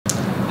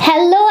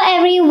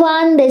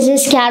everyone, this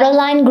is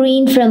Caroline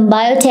Green from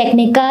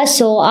Biotechnica.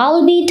 So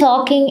I'll be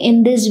talking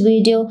in this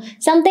video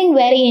something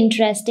very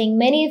interesting.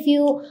 Many of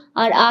you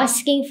are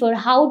asking for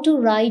how to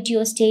write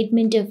your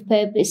statement of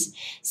purpose.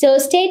 So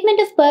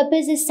statement of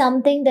purpose is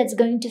something that's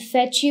going to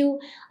fetch you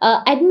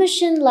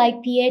admission like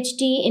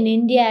PhD in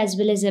India as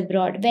well as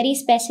abroad. Very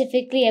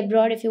specifically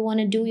abroad if you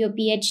want to do your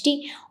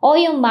PhD or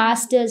your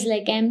masters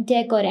like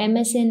MTech or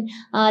MS in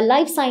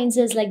life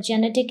sciences like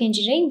genetic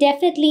engineering.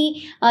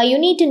 Definitely you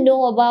need to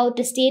know about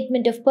a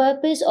statement of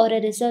purpose or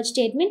a research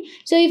statement.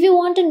 So if you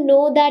want to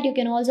know that, you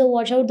can also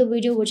watch out the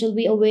video which will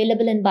be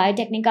available in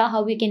Biotechnica,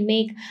 how we can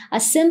make a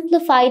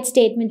simplified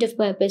statement of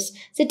purpose.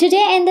 So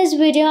today in this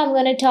video, I'm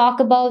going to talk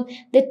about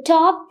the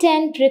top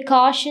 10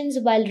 precautions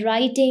while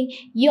writing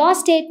your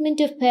statement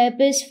of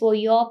purpose for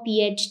your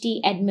PhD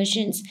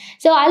admissions.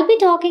 So I'll be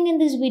talking in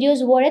these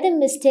videos what are the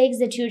mistakes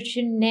that you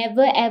should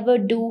never ever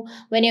do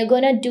when you're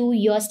going to do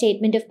your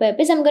statement of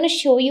purpose. I'm going to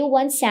show you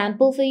one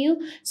sample for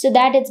you so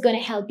that it's going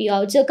to help you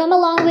out. So come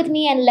along with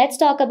me and let's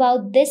talk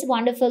about this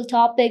wonderful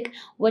topic,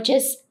 which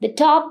is the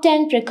top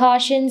 10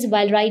 precautions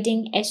while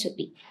writing SOP.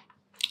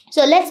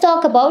 So let's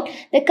talk about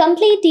the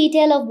complete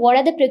detail of what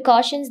are the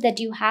precautions that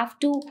you have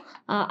to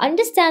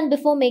understand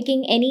before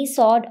making any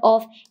sort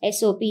of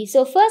SOP.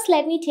 So first,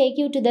 let me take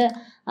you to the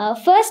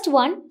first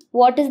one.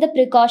 What is the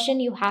precaution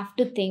you have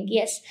to think?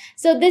 Yes.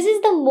 So this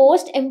is the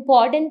most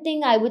important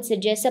thing I would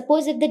suggest.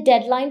 Suppose if the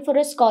deadline for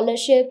a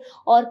scholarship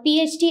or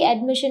PhD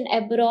admission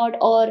abroad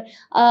or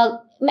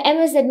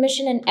MS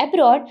admission in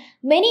abroad,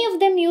 many of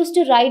them used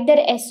to write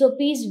their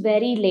SOPs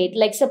very late.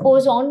 Like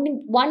suppose only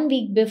 1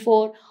 week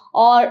before,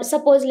 or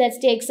suppose let's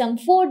take some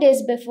 4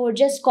 days before,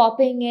 just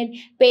copying it,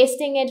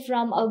 pasting it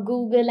from a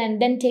Google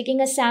and then taking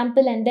a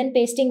sample and then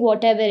pasting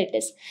whatever it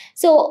is.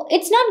 So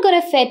it's not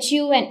going to fetch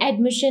you an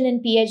admission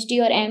in PhD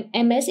or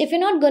MS if you're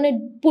not going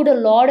to put a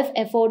lot of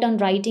effort on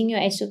writing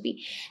your SOP.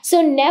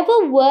 So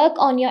never work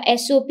on your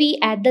SOP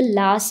at the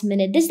last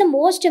minute. This is the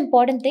most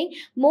important thing.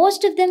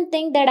 Most of them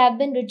think that I've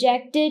been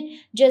rejected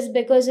just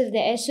because of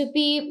the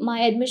SOP,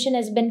 my admission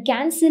has been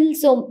cancelled.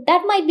 So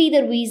that might be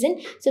the reason.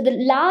 So the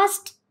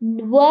last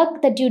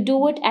work that you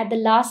do it at the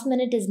last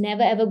minute is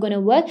never ever going to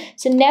work.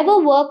 So never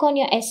work on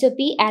your SOP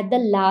at the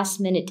last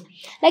minute.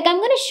 Like I'm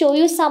going to show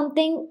you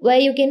something where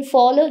you can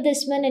follow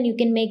this one and you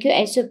can make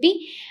your SOP.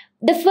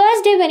 The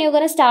first day when you're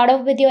going to start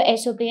off with your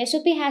SOP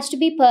has to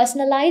be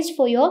personalized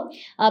for your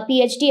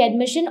PhD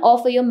admission or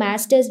for your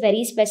masters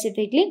very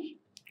specifically.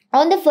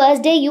 On the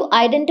first day, you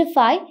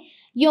identify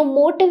your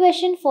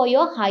motivation for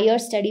your higher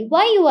study,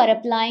 why you are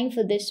applying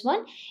for this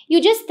one.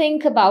 You just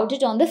think about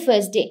it on the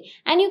first day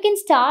and you can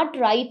start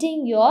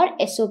writing your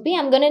SOP.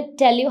 I'm going to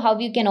tell you how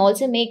you can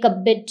also make a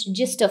bit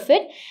gist of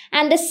it.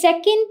 And the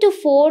second to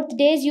fourth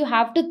days, you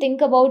have to think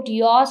about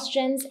your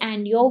strengths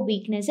and your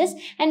weaknesses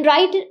and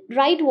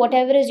write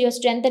whatever is your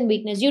strength and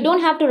weakness. You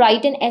don't have to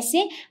write an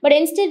essay, but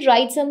instead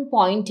write some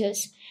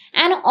pointers.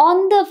 And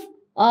on the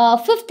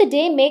fifth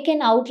day, make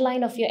an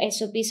outline of your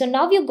SOP. So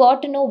now you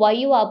got to know why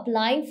you are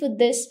applying for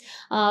this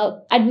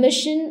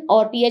admission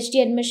or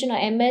PhD admission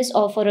or MS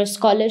or for a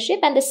scholarship.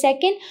 And the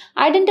second,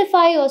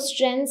 identify your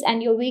strengths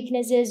and your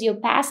weaknesses, your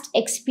past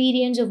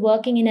experience of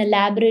working in a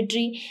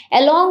laboratory,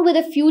 along with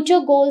the future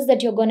goals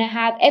that you're going to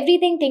have.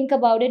 Everything, think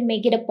about it,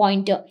 make it a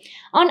pointer.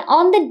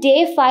 On the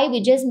day 5,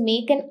 you just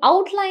make an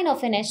outline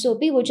of an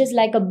SOP, which is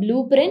like a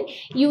blueprint.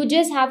 You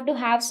just have to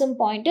have some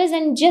pointers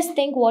and just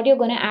think what you're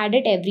going to add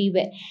it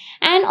everywhere.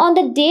 And on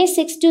the day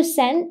 6 to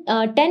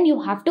 10,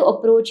 you have to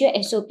approach your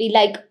SOP.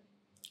 Like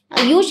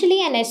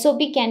usually an SOP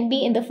can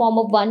be in the form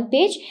of 1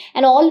 page,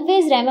 and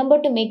always remember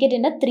to make it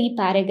in a 3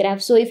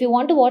 paragraph. So if you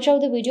want to watch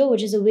out the video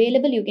which is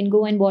available, you can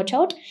go and watch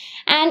out.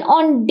 And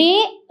on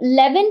day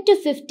 11 to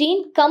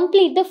 15,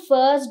 complete the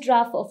first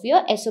draft of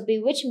your SOP,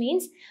 which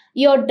means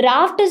your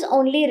draft is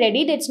only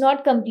ready. It's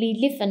not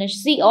completely finished.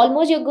 See,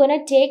 almost you're going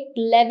to take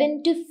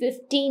 11 to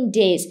 15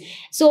 days.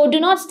 So do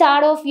not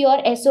start off your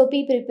SOP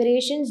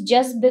preparations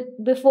just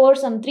before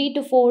some 3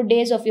 to 4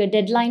 days of your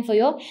deadline for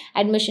your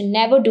admission.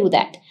 Never do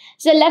that.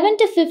 So 11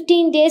 to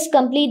 15 days,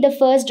 complete the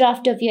first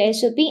draft of your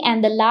SOP,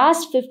 and the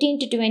last 15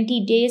 to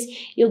 20 days,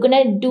 you're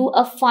going to do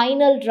a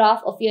final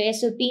draft of your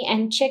SOP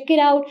and check it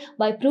out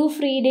by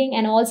proofreading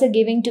and also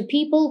giving to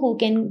people who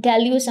can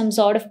tell you some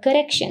sort of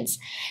corrections.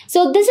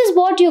 So this is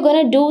what you're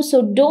going to do.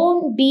 So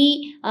don't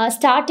be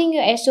starting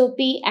your SOP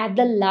at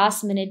the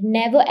last minute.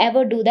 Never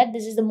ever do that.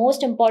 This is the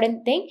most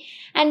important thing.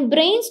 And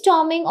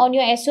brainstorming on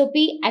your SOP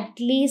at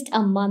least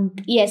a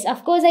month. Yes,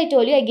 of course, I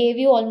told you, I gave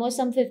you almost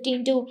some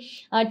 15 to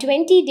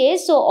 20 days.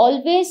 So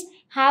always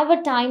have a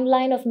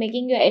timeline of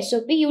making your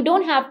SOP. You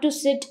don't have to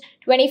sit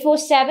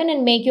 24/7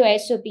 and make your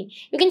SOP.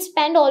 You can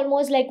spend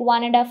almost like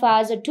 1.5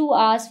 hours or 2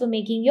 hours for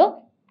making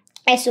your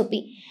SOP.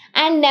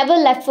 And never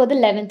left for the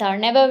 11th hour.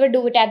 Never ever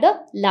do it at the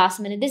last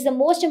minute. This is the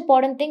most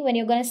important thing when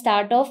you're going to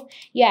start off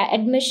your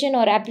admission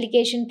or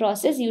application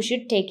process. You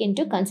should take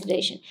into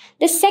consideration.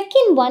 The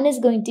second one is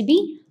going to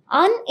be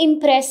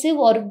unimpressive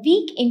or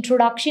weak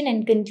introduction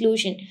and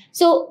conclusion.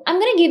 So I'm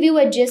going to give you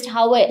a gist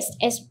how a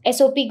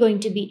SOP going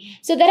to be.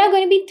 So there are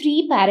going to be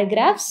 3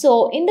 paragraphs.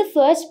 So in the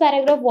first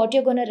paragraph, what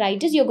you're going to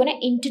write is you're going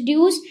to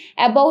introduce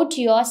about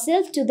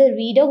yourself to the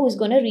reader who's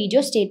going to read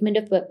your statement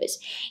of purpose.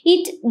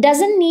 It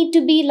doesn't need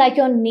to be like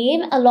your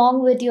name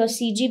along with your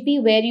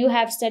CGP, where you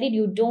have studied.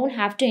 You don't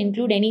have to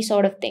include any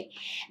sort of thing.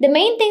 The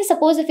main thing,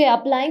 suppose if you're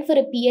applying for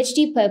a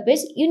PhD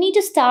purpose, you need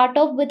to start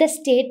off with a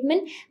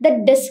statement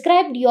that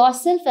described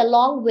yourself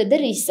along with the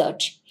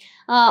research.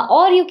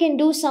 Or you can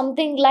do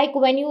something like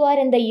when you are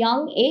in the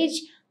young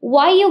age,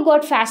 why you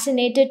got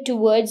fascinated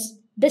towards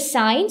the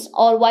science,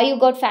 or why you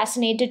got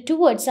fascinated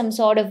towards some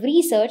sort of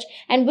research,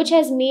 and which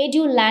has made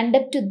you land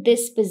up to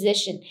this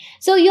position.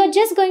 So you're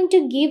just going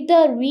to give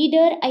the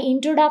reader an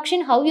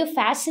introduction how you're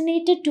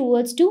fascinated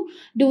towards to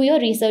do your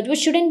research, which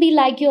shouldn't be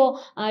like your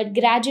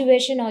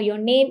graduation or your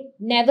name.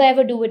 Never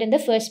ever do it in the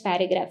first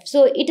paragraph.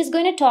 So it is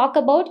going to talk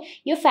about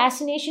your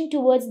fascination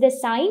towards the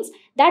science.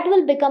 That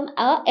will become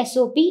a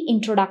SOP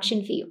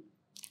introduction for you.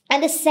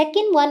 And the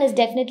second one is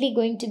definitely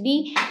going to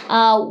be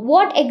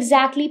what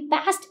exactly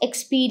past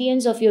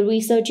experience of your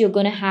research you're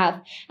going to have,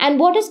 and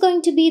what is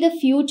going to be the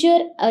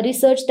future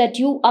research that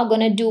you are going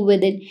to do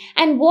with it,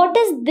 and what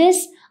is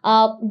this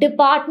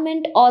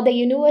department or the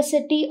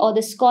university or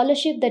the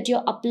scholarship that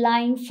you're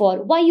applying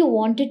for, why you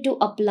wanted to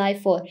apply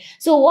for.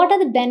 So what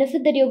are the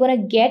benefits that you're going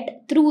to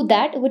get through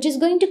that, which is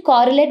going to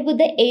correlate with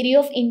the area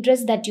of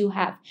interest that you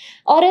have.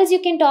 Or else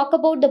you can talk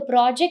about the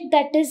project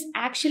that is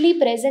actually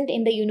present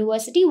in the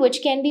university,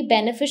 which can be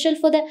beneficial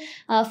for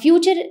the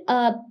future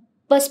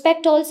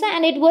perspective also,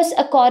 and it was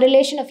a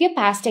correlation of your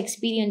past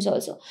experience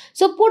also.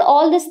 So put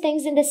all these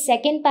things in the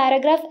second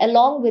paragraph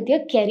along with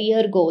your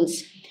career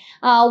goals.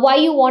 Why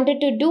you wanted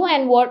to do,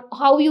 and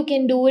how you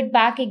can do it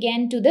back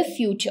again to the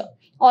future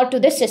or to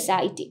the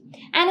society.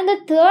 And in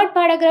the third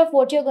paragraph,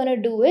 what you're going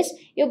to do is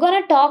you're going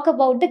to talk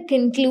about the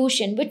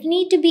conclusion, which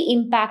need to be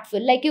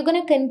impactful. Like you're going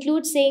to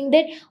conclude saying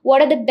that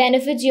what are the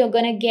benefits you're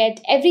going to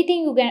get,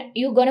 everything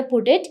you're going to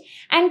put it,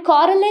 and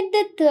correlate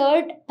the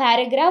third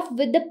paragraph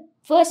with the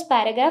first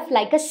paragraph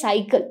like a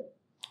cycle.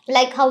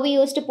 Like how we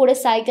used to put a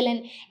cycle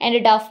and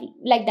ended up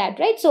like that,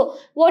 right? So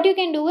what you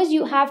can do is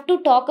you have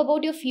to talk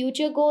about your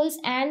future goals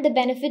and the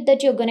benefit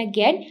that you're going to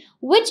get,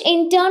 which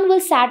in turn will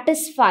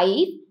satisfy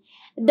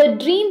the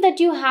dream that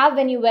you have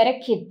when you were a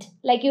kid.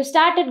 Like you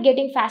started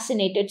getting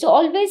fascinated. So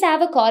always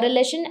have a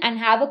correlation and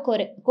have a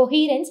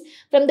coherence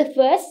from the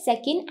first,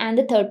 second and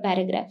the third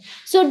paragraph.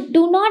 So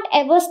do not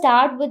ever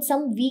start with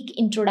some weak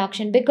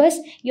introduction, because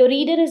your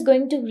reader is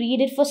going to read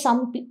it for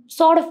some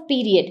sort of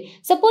period.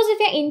 Suppose if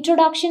your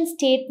introduction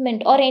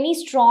statement or any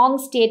strong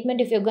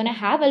statement, if you're going to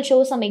have, I'll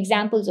show some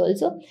examples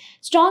also.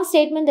 Strong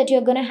statement that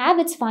you're going to have,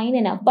 it's fine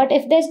enough. But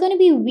if there's going to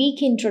be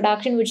weak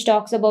introduction which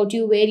talks about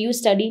you, where you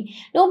studied,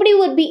 nobody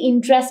would be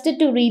interested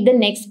to read the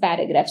next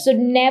paragraph. So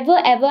never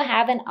ever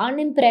have an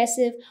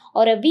unimpressive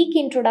or a weak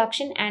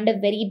introduction and a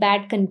very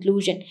bad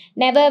conclusion.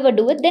 Never ever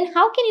do it. Then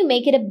how can you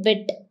make it a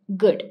bit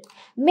good?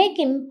 Make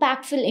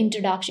impactful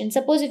introduction.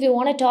 Suppose if you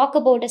want to talk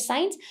about a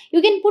science,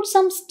 you can put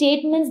some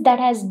statements that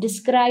has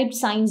described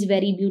science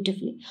very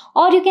beautifully.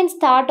 Or you can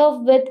start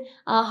off with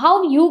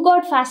how you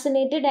got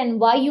fascinated and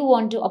why you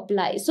want to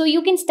apply. So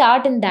you can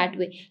start in that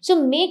way. So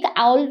make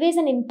always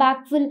an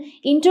impactful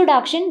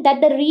introduction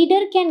that the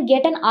reader can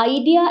get an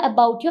idea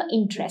about your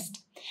interest.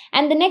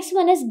 And the next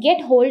one is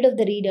get hold of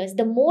the readers.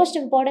 The most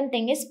important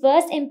thing is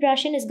first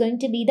impression is going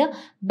to be the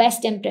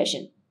best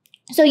impression.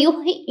 So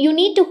you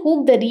need to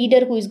hook the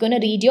reader who is going to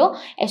read your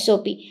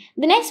SOP.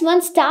 The next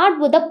one, start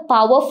with a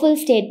powerful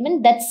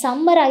statement that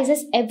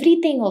summarizes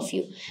everything of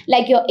you,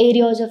 like your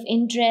areas of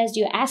interest,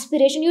 your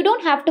aspiration. You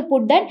don't have to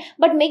put that,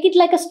 but make it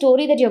like a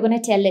story that you're going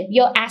to tell it,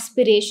 your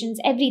aspirations,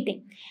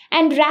 everything.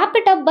 And wrap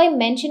it up by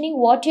mentioning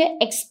what your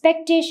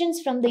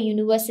expectations from the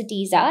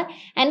universities are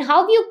and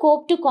how you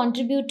cope to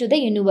contribute to the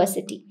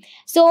university.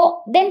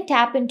 So then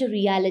tap into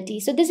reality.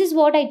 So this is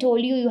what I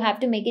told you, you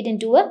have to make it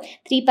into a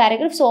 3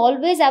 paragraph. So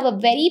always have a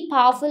very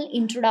powerful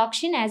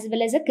introduction as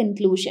well as a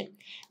conclusion.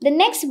 The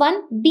next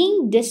one,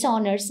 being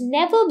dishonors.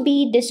 Never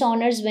be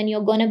dishonors when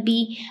you're going to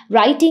be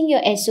writing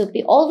your SOP.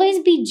 Always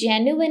be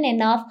genuine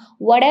enough.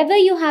 Whatever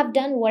you have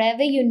done,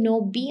 whatever you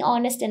know, be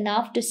honest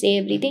enough to say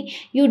everything.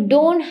 You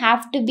don't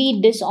have to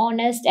be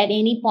dishonest at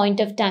any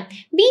point of time.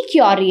 Be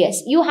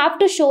curious. You have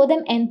to show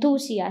them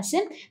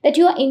enthusiasm that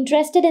you are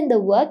interested in the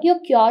work. You're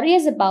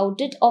curious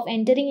about it, of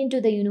entering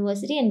into the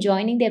university and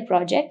joining their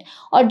project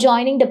or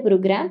joining the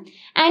program.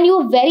 And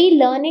you're very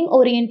learning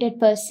oriented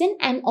person,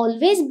 and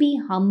always be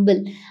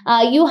humble.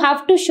 You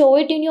have to show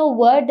it in your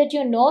word that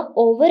you're not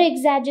over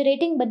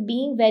exaggerating but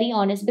being very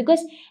honest,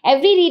 because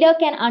every reader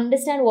can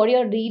understand what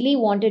you really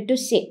wanted to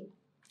say.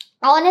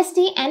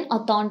 Honesty and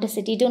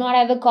authenticity. Do not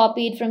ever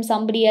copy it from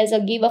somebody else or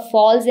give a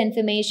false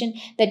information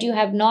that you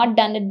have not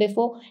done it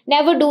before.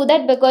 Never do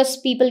that, because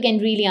people can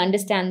really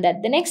understand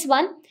that. The next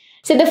one.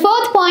 So the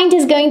fourth point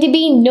is going to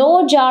be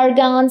no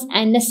jargons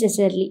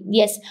unnecessarily.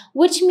 Yes,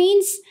 which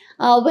means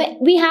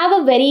we have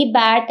a very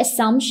bad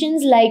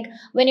assumptions, like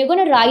when you're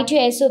going to write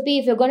your SOP,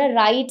 if you're going to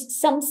write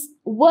some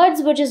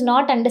words which is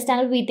not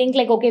understandable, we think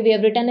like, okay, we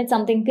have written it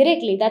something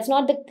correctly. That's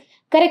not the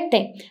correct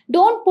thing.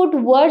 Don't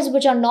put words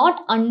which are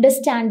not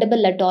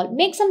understandable at all.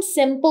 Make some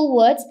simple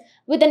words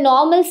with the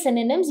normal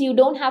synonyms. You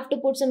don't have to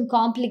put some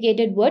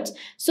complicated words.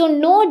 So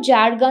no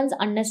jargons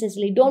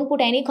unnecessarily. Don't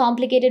put any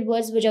complicated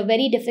words which are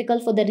very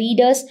difficult for the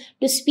readers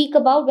to speak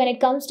about when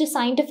it comes to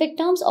scientific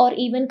terms or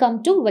even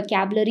come to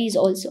vocabularies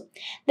also.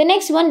 The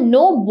next one,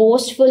 no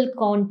boastful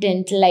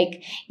content.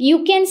 Like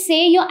you can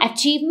say your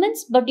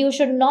achievements, but you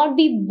should not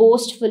be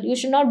boastful. You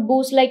should not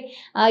boast like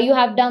you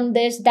have done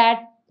this,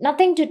 that.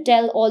 Nothing to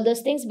tell all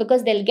those things,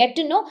 because they'll get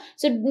to know.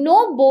 So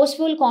no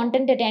boastful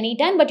content at any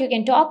time, but you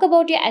can talk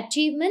about your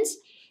achievements,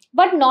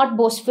 but not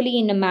boastfully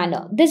in a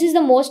manner. This is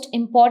the most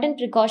important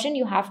precaution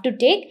you have to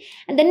take.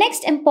 And the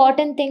next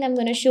important thing I'm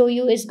going to show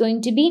you is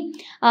going to be,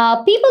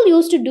 people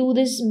used to do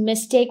this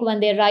mistake when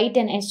they write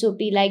an SOP.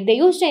 Like they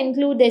used to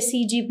include their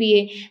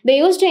CGPA, they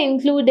used to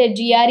include their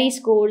GRE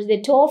scores,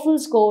 their TOEFL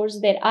scores,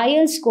 their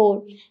IELTS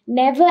score.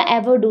 Never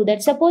ever do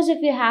that. Suppose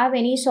if you have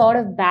any sort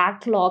of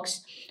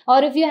backlogs,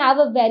 or if you have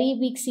a very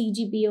weak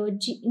CGPA or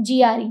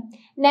GRE,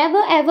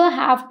 never ever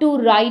have to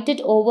write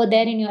it over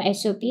there in your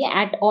SOP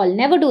at all.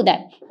 Never do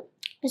that.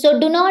 So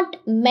do not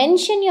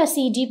mention your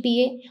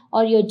CGPA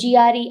or your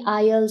GRE,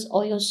 IELTS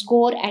or your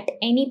score at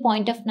any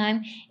point of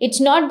time.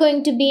 It's not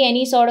going to be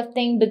any sort of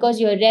thing, because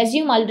your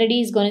resume already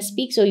is going to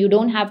speak, so you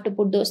don't have to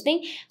put those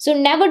things. So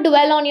never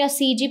dwell on your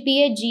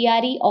CGPA,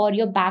 GRE or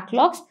your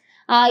backlogs.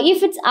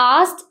 If it's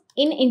asked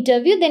in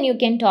interview, then you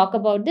can talk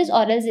about this,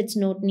 or else it's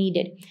not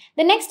needed.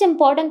 The next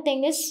important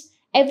thing is,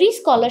 every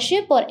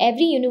scholarship or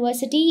every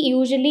university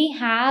usually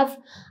have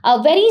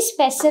a very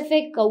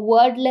specific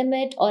word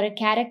limit or a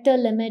character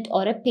limit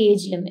or a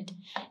page limit.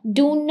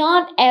 Do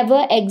not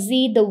ever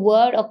exceed the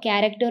word or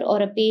character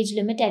or a page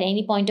limit at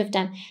any point of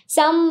time.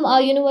 Some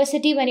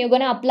university, when you're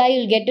going to apply,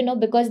 you'll get to know,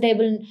 because they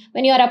will,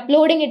 when you are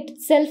uploading it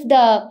itself,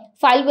 the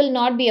file will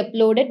not be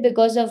uploaded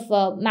because of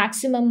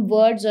maximum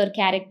words or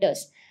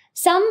characters.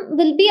 Some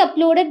will be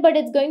uploaded, but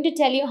it's going to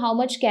tell you how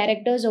much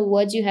characters or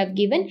words you have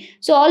given.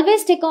 So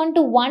always stick on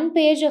to one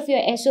page of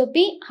your SOP.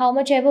 How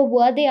much ever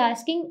word they are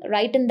asking,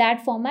 write in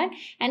that format.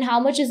 And how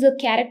much is the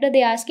character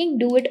they are asking,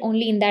 do it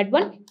only in that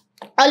one.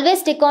 Always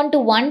stick on to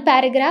one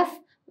page,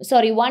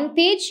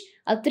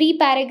 a 3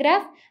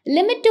 paragraph.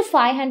 Limit to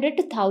 500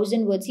 to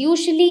 1000 words.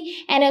 Usually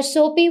an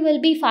SOP will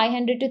be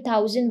 500 to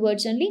 1000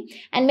 words only.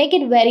 And make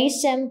it very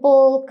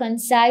simple,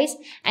 concise,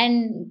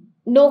 and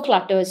no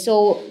clutter.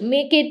 So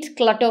make it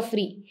clutter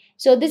free.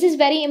 So this is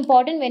very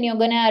important when you're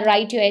gonna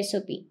write your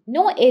SOP.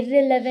 No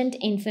irrelevant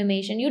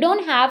information. You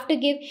don't have to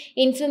give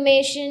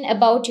information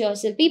about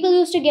yourself. People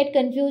used to get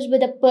confused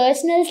with a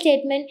personal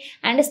statement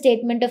and a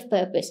statement of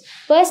purpose.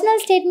 Personal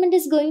statement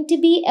is going to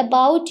be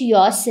about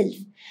yourself.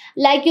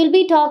 Like you'll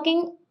be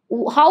talking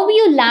how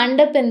you land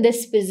up in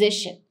this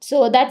position.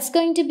 So that's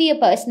going to be a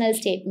personal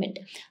statement.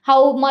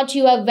 How much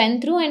you have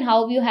went through and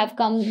how you have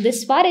come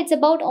this far. It's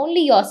about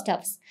only your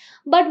stuffs.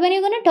 But when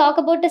you're going to talk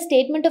about a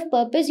statement of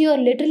purpose, you are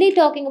literally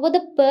talking about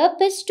the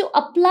purpose to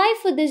apply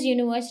for this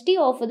university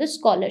or for the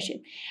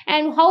scholarship,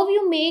 and how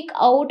you make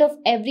out of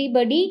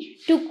everybody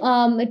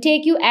to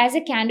take you as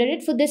a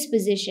candidate for this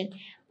position.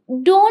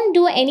 Don't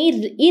do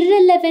any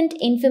irrelevant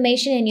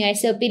information in your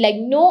SOP, like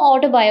no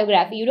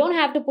autobiography. You don't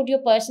have to put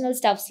your personal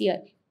stuffs here.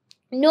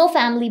 No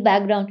family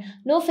background,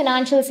 no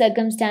financial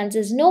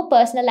circumstances, no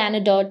personal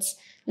anecdotes.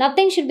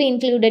 Nothing should be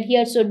included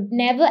here. So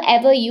never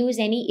ever use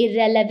any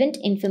irrelevant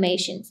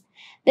informations.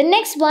 The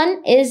next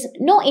one is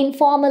no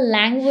informal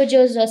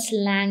languages or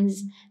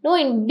slangs.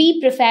 Be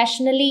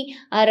professionally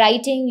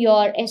writing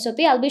your SOP.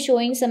 I'll be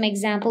showing some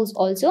examples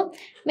also.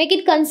 Make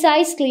it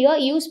concise, clear.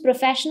 Use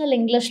professional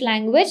English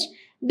language.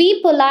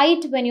 Be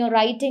polite when you're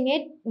writing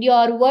it.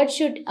 Your words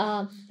should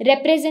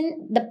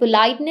represent the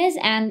politeness,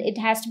 and it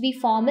has to be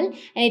formal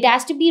and it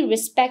has to be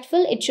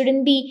respectful. It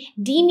shouldn't be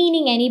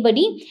demeaning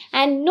anybody,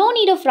 and no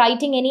need of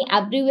writing any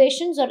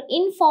abbreviations or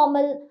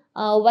informal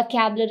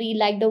vocabulary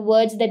like the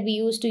words that we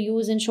used to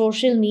use in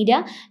social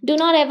media. Do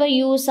not ever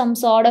use some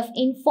sort of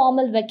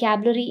informal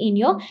vocabulary in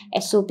your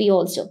SOP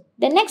also.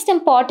 The next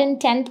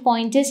important 10th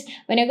point is,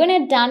 when you're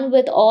going to done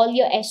with all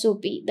your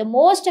SOP, the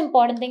most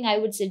important thing I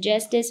would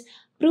suggest is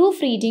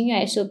proofreading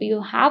your SOP.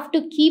 You have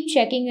to keep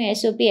checking your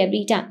SOP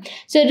every time.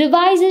 So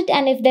revise it,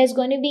 and if there's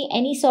going to be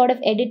any sort of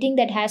editing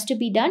that has to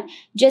be done,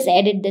 just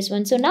edit this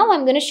one. So now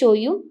I'm going to show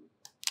you.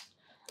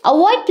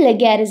 Avoid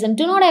plagiarism.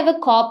 Do not ever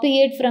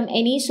copy it from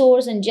any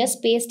source and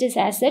just paste it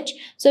as such.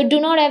 So do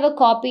not ever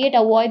copy it.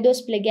 Avoid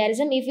those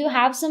plagiarism. If you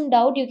have some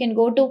doubt, you can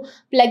go to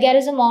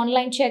plagiarism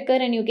online checker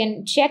and you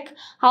can check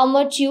how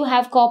much you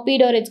have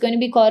copied, or it's going to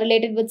be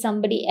correlated with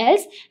somebody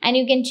else, and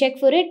you can check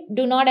for it.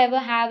 Do not ever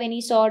have any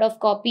sort of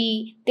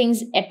copy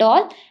things at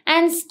all,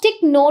 and stick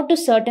no to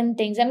certain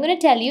things. I'm going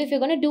to tell you, if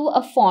you're going to do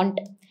a font,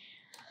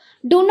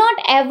 do not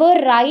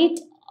ever write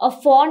a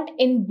font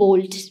in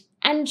bold.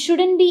 and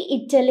shouldn't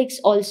be italics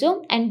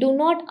also, and do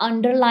not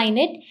underline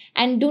it,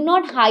 and do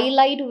not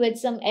highlight with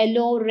some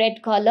yellow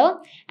red color,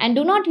 and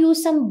do not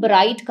use some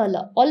bright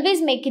color.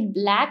 Always make it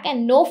black,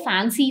 and no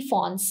fancy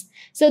fonts.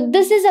 So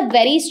this is a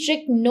very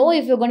strict no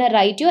if you're going to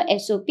write your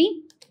SOP.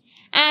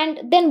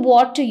 And then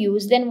what to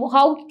use, then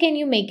how can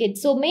you make it?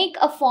 So make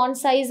a font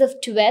size of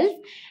 12,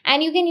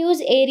 and you can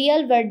use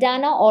Arial,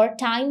 Verdana or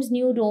Times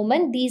New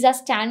Roman. These are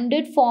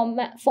standard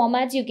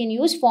formats you can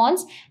use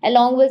fonts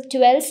along with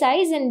 12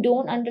 size, and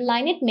don't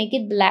underline it, make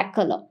it black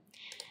color.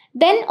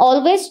 Then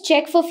always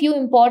check for few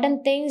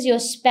important things: your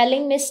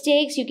spelling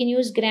mistakes, you can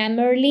use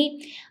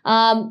Grammarly,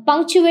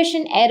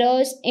 punctuation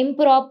errors,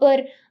 improper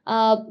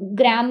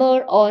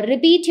grammar, or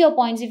repeat your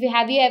points. If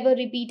you ever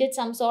repeated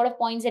some sort of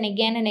points and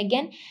again,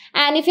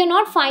 and if you're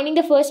not finding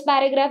the first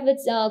paragraph with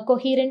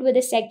coherent with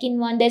the second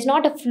one, there's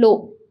not a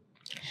flow.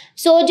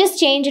 So just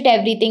change it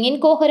everything.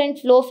 Incoherent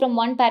flow from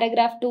one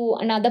paragraph to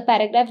another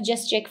paragraph,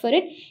 just check for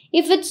it.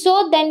 If it's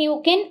so, then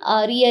you can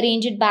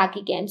rearrange it back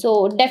again.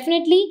 So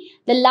definitely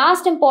the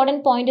last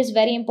important point is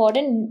very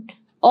important.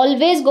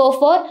 Always go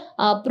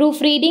for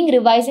proofreading,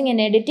 revising and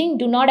editing.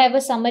 Do not ever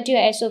submit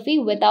your SOP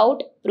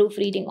without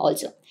proofreading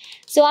also.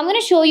 So I'm going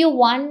to show you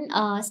one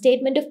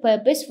statement of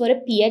purpose for a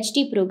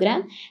PhD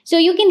program. So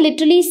you can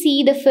literally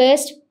see the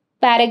first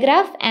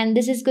paragraph, and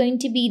this is going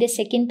to be the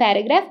second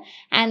paragraph,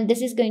 and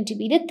this is going to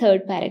be the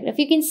third paragraph.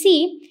 You can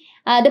see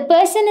the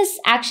person is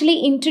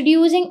actually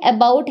introducing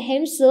about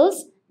himself,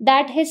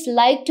 that his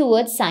like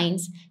towards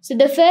science. So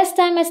the first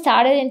time I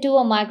started into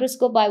a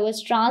microscope, I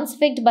was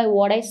transfixed by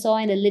what I saw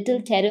and a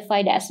little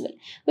terrified as well.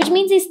 Which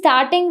means he's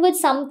starting with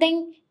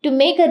something to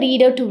make a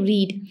reader to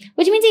read.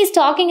 Which means he's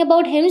talking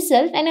about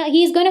himself, and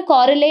he's going to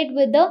correlate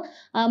with the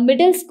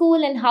middle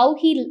school and how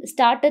he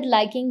started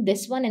liking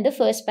this one in the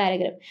first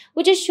paragraph.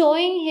 Which is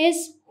showing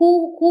his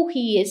who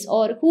he is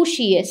or who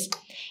she is.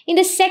 In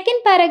the second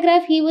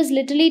paragraph, he was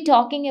literally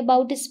talking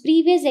about his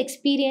previous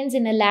experience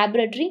in a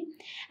laboratory.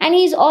 And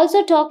he's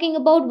also talking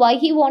about why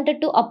he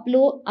wanted to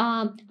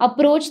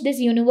approach this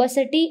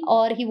university,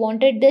 or he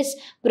wanted this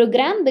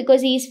program,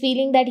 because he is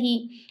feeling that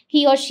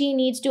he or she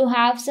needs to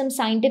have some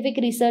scientific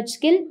research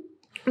skill,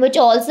 which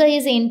also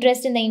is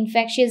interest in the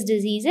infectious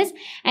diseases.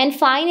 And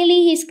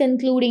finally, he's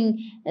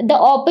concluding the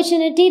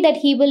opportunity that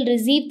he will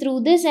receive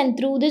through this, and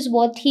through this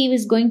what he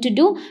is going to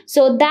do,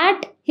 so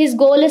that his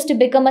goal is to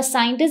become a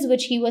scientist,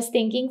 which he was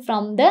thinking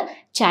from the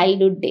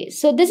childhood days.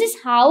 So this is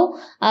how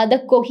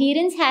the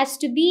coherence has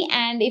to be,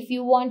 and if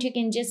you want, you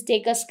can just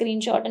take a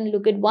screenshot and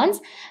look at once.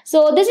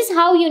 So this is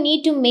how you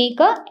need to make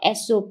a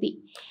SOP.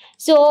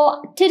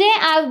 So today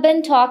I've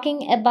been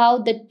talking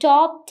about the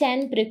top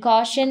 10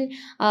 precaution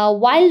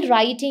while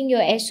writing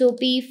your SOP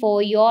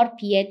for your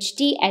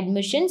PhD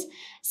admissions.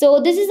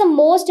 So this is the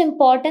most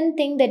important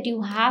thing that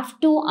you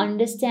have to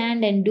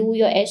understand and do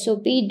your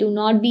SOP. Do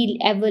not be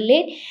ever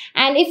late.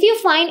 And if you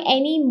find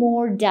any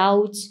more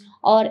doubts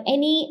or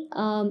any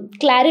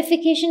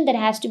clarification that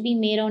has to be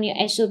made on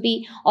your SOP,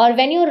 or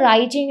when you're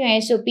writing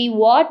your SOP,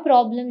 what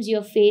problems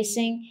you're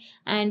facing,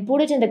 and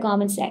put it in the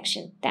comment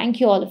section. Thank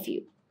you all of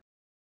you.